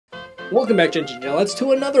Welcome back, Gentlemen,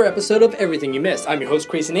 to another episode of Everything You Missed. I'm your host,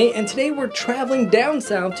 Crazy Nate, and today we're traveling down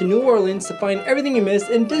south to New Orleans to find everything you missed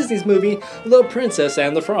in Disney's movie, The Princess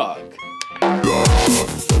and the Frog.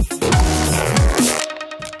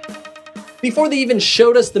 Before they even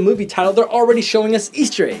showed us the movie title, they're already showing us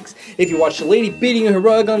Easter eggs. If you watch the lady beating her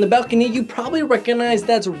rug on the balcony, you probably recognize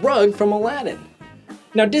that's Rug from Aladdin.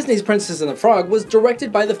 Now, Disney's Princess and the Frog was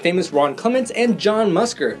directed by the famous Clements and John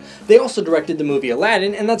Musker. They also directed the movie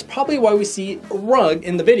Aladdin, and that's probably why we see Rug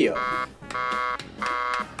in the video.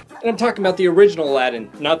 And I'm talking about the original Aladdin,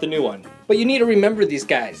 not the new one. But you need to remember these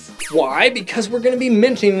guys. Why? Because we're going to be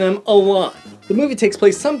mentioning them a lot. The movie takes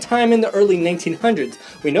place sometime in the early 1900s.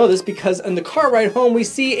 We know this because on the car ride home we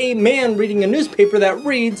see a man reading a newspaper that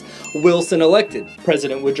reads, "Wilson elected."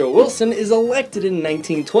 President Woodrow Wilson is elected in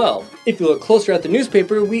 1912. If you look closer at the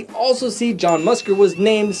newspaper, we also see John Musker was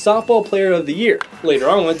named Softball Player of the Year. Later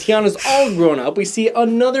on, when Tiana's all grown up, we see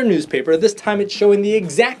another newspaper. This time it's showing the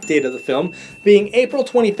exact date of the film, being April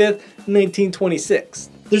 25th, 1926.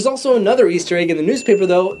 There's also another Easter egg in the newspaper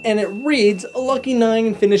though, and it reads, "A lucky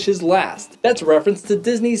 9 finishes last." That's a reference to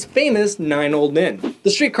Disney's famous 9 Old Men.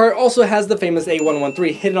 The streetcar also has the famous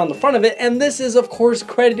A113 hidden on the front of it, and this is of course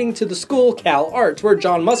crediting to the school Cal Arts, where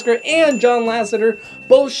John Musker and John Lasseter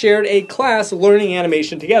both shared a class learning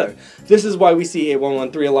animation together. This is why we see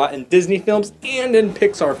A113 a lot in Disney films and in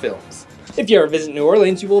Pixar films. If you ever visit New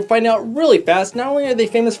Orleans, you will find out really fast, not only are they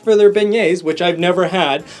famous for their beignets, which I've never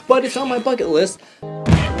had, but it's on my bucket list,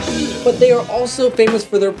 but they are also famous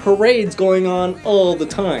for their parades going on all the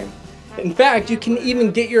time. In fact, you can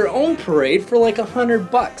even get your own parade for like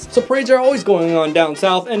 $100. So parades are always going on down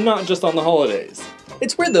south and not just on the holidays.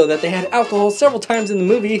 It's weird though that they had alcohol several times in the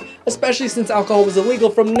movie, especially since alcohol was illegal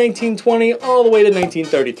from 1920 all the way to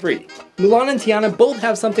 1933. Mulan and Tiana both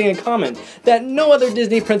have something in common that no other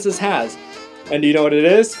Disney princess has. And do you know what it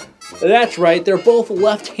is? That's right, they're both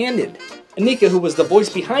left-handed. Anika, who was the voice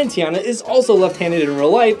behind Tiana, is also left-handed in real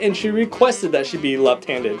life, and she requested that she be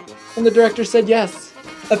left-handed. And the director said yes.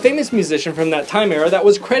 A famous musician from that time era that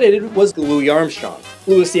was credited was Louis Armstrong.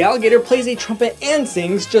 Louis the Alligator plays a trumpet and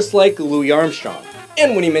sings just like Louis Armstrong.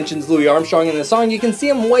 And when he mentions Louis Armstrong in the song, you can see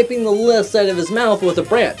him wiping the left side of his mouth with a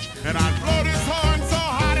branch. And I blow this horn so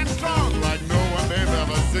hot and strong like no one they've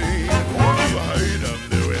ever seen.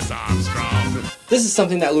 Louis Armstrong. This is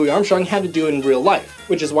something that Louis Armstrong had to do in real life,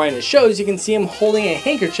 which is why in his shows you can see him holding a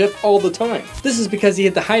handkerchief all the time. This is because he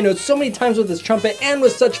hit the high notes so many times with his trumpet and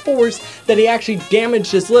with such force that he actually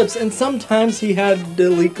damaged his lips, and sometimes he had to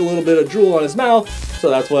leak a little bit of drool on his mouth, so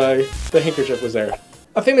that's why the handkerchief was there.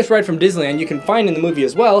 A famous ride from Disneyland you can find in the movie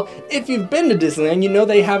as well. If you've been to Disneyland, you know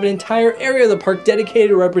they have an entire area of the park dedicated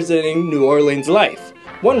to representing New Orleans life.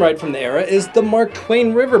 One ride from the era is the Mark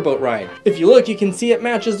Twain Riverboat ride. If you look, you can see it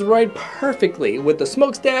matches the ride perfectly with the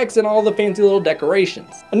smokestacks and all the fancy little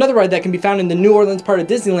decorations. Another ride that can be found in the New Orleans part of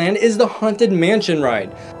Disneyland is the Haunted Mansion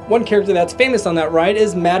ride. One character that's famous on that ride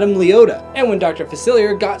is Madame Leota. And when Dr.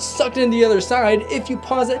 Facilier got sucked into the other side, if you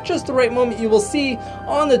pause at just the right moment, you will see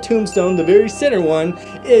on the tombstone, the very center one,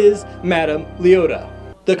 is Madame Leota.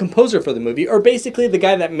 The composer for the movie, or basically the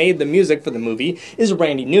guy that made the music for the movie, is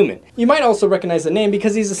Randy Newman. You might also recognize the name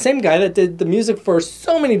because he's the same guy that did the music for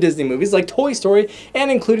so many Disney movies like Toy Story,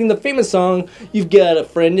 and including the famous song, "You've Got a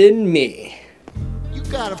Friend in Me." You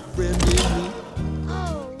got a friend in me.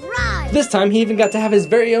 Alright! This time he even got to have his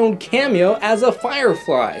very own cameo as a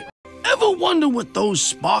firefly. Ever wonder what those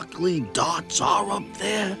sparkly dots are up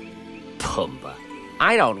there? Pumbaa.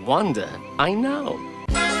 I don't wonder, I know.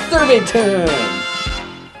 Survey time!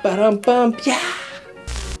 Ba-dum-bum, yeah!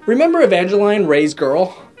 Remember Evangeline, Ray's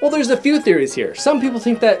girl? Well, there's a few theories here. Some people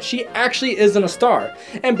think that she actually isn't a star,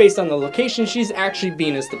 and based on the location, she's actually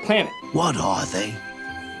Venus the planet. What are they?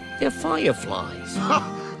 They're fireflies.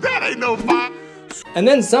 That ain't no fire. And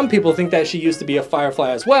then some people think that she used to be a firefly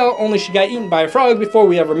as well, only she got eaten by a frog before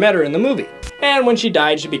we ever met her in the movie. And when she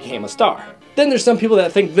died, she became a star. Then there's some people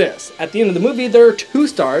that think this. At the end of the movie, there are 2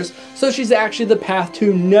 stars, so she's actually the path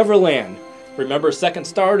to Neverland. Remember second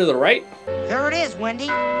star to the right? There it is, Wendy.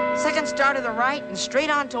 Second star to the right and straight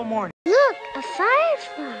on till morning. Look, a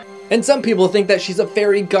firefly. And some people think that she's a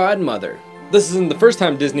fairy godmother. This isn't the first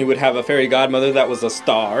time Disney would have a fairy godmother that was a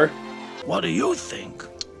star. What do you think?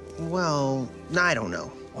 Well, I don't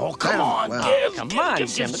know. Oh, come on, well, Come on,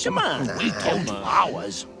 Simba, come on. We told you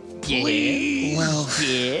ours. Please. Well,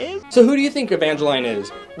 So who do you think Evangeline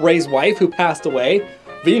is? Ray's wife who passed away?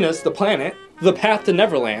 Venus the planet? The path to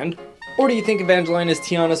Neverland? Or do you think Evangeline is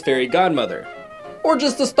Tiana's fairy godmother? Or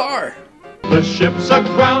just a star? The ship's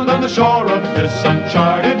aground on the shore of this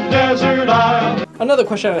uncharted desert isle. Another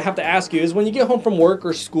question I'd have to ask you is when you get home from work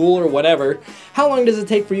or school or whatever, how long does it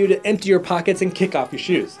take for you to empty your pockets and kick off your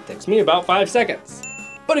shoes? It takes me about 5 seconds.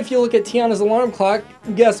 But if you look at Tiana's alarm clock,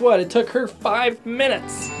 guess what? It took her 5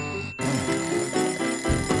 minutes.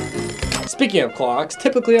 Speaking of clocks,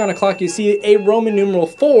 typically on a clock you see a Roman numeral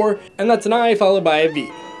 4, and that's an I followed by a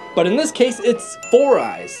V. But in this case, it's 4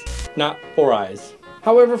 eyes, not 4 eyes.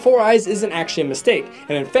 However, 4 eyes isn't actually a mistake,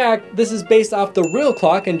 and in fact, this is based off the real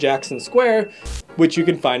clock in Jackson Square, which you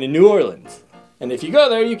can find in New Orleans. And if you go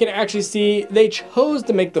there, you can actually see they chose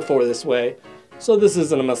to make the 4 this way, so this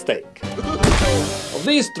isn't a mistake. Well,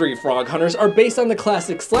 these 3 frog hunters are based on the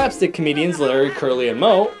classic slapstick comedians Larry, Curly, and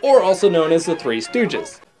Moe, or also known as the Three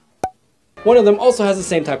Stooges. One of them also has the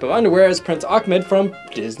same type of underwear as Prince Ahmed from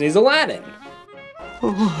Disney's Aladdin.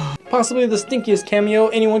 Possibly the stinkiest cameo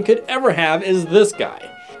anyone could ever have is this guy.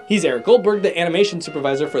 He's Eric Goldberg, the animation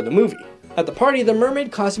supervisor for the movie. At the party, the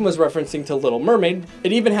mermaid costume was referencing to Little Mermaid.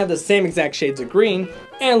 It even had the same exact shades of green,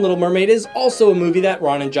 and Little Mermaid is also a movie that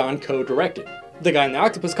Ron and John co-directed. The guy in the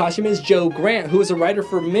octopus costume is Joe Grant, who is a writer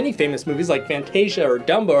for many famous movies like Fantasia or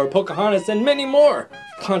Dumbo or Pocahontas and many more.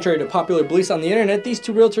 Contrary to popular beliefs on the internet, these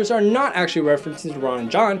 2 realtors are not actually references to Ron and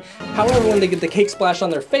John. However, when they get the cake splashed on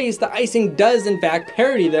their face, the icing does in fact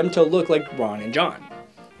parody them to look like Ron and John.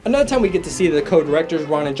 Another time we get to see the co-directors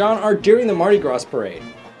Ron and John are during the Mardi Gras parade.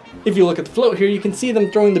 If you look at the float here, you can see them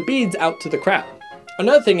throwing the beads out to the crowd.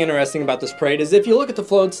 Another thing interesting about this parade is if you look at the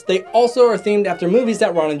floats, they also are themed after movies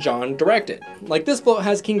that Ron and John directed. Like this float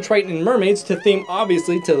has King Triton and mermaids to theme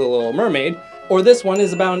obviously to The Little Mermaid, or this one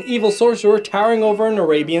is about an evil sorcerer towering over an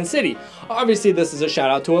Arabian city. Obviously this is a shout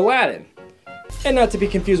out to Aladdin. And not to be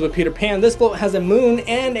confused with Peter Pan, this float has a moon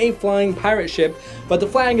and a flying pirate ship, but the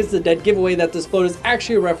flag is the dead giveaway that this float is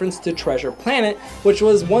actually a reference to Treasure Planet, which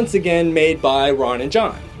was once again made by Ron and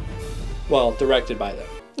John. Well, directed by them.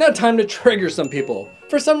 Now time to trigger some people.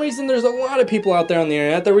 For some reason there's a lot of people out there on the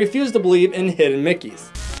internet that refuse to believe in hidden Mickeys.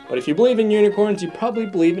 But if you believe in unicorns, you probably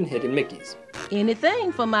believe in hidden Mickeys.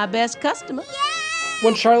 Anything for my best customer.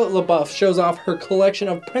 When Charlotte LaBeouf shows off her collection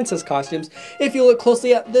of princess costumes, if you look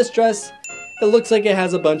closely at this dress, it looks like it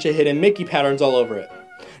has a bunch of hidden Mickey patterns all over it.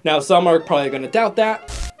 Now some are probably going to doubt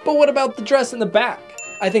that, but what about the dress in the back?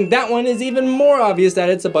 I think that one is even more obvious that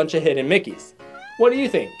it's a bunch of hidden Mickeys. What do you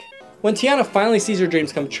think? When Tiana finally sees her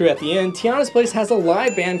dreams come true at the end, Tiana's place has a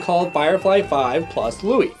live band called Firefly 5 plus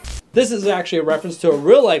Louie. This is actually a reference to a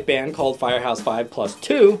real-life band called Firehouse 5 plus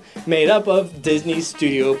 2, made up of Disney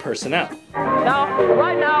studio personnel. Now,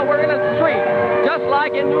 right now, we're in a street, just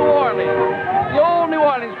like in New Orleans. The old New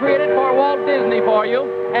Orleans created for Walt Disney for you,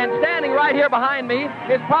 and standing right here behind me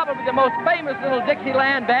is probably the most famous little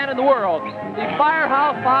Dixieland band in the world, the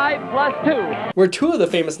Firehouse 5 plus 2. Where 2 of the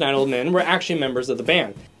famous 9 old men were actually members of the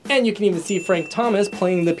band. And you can even see Frank Thomas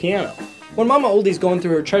playing the piano. When Mama Oldie's going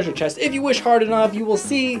through her treasure chest, if you wish hard enough, you will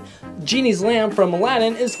see Genie's lamp from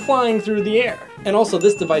Aladdin is flying through the air. And also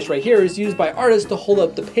this device right here is used by artists to hold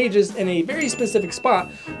up the pages in a very specific spot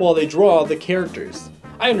while they draw the characters.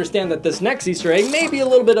 I understand that this next Easter egg may be a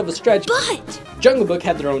little bit of a stretch, but Jungle Book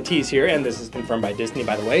had their own tease here, and this is confirmed by Disney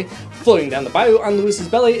by the way. Floating down the bayou on Louis's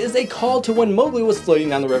belly is a call to when Mowgli was floating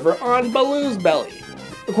down the river on Baloo's belly.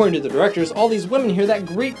 According to the directors, all these women here that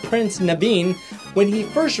greet Prince Nabeen when he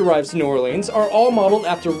first arrives to New Orleans are all modeled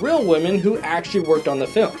after real women who actually worked on the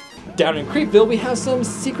film. Down in Creepville, we have some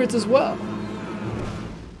secrets as well.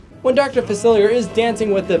 When Dr. Facilier is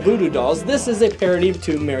dancing with the voodoo dolls, this is a parody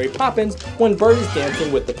to Mary Poppins when Bert is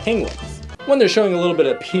dancing with the penguins. When they're showing a little bit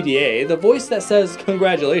of PDA, the voice that says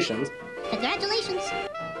congratulations,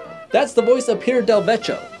 that's the voice of Peter Del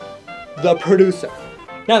Vecchio, the producer.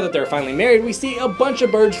 Now that they're finally married, we see a bunch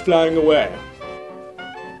of birds flying away.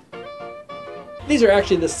 These are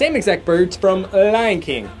actually the same exact birds from Lion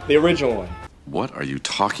King, the original one. What are you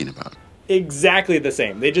talking about? Exactly the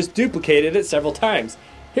same. They just duplicated it several times.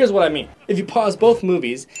 Here's what I mean. If you pause both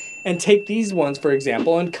movies and take these ones for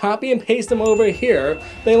example and copy and paste them over here,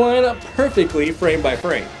 they line up perfectly frame by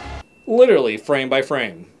frame. Literally frame by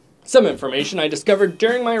frame. Some information I discovered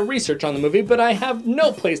during my research on the movie, but I have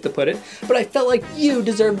no place to put it, but I felt like you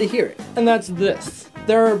deserve to hear it. And that's this.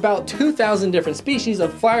 There are about 2,000 different species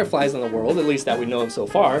of fireflies in the world, at least that we know of so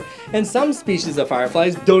far, and some species of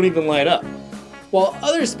fireflies don't even light up. While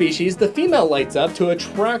other species, the female lights up to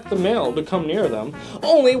attract the male to come near them.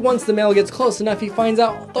 Only once the male gets close enough, he finds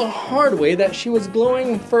out the hard way that she was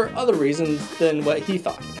glowing for other reasons than what he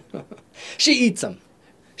thought. She eats him.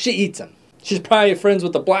 She eats him. She's probably friends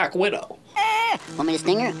with the Black Widow. Want me to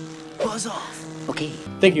sting her? Buzz off. Okay.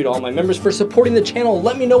 Thank you to all my members for supporting the channel.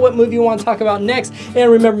 Let me know what movie you want to talk about next.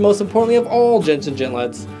 And remember, most importantly of all, gents and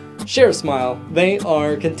gentlets, share a smile. They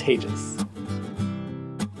are contagious.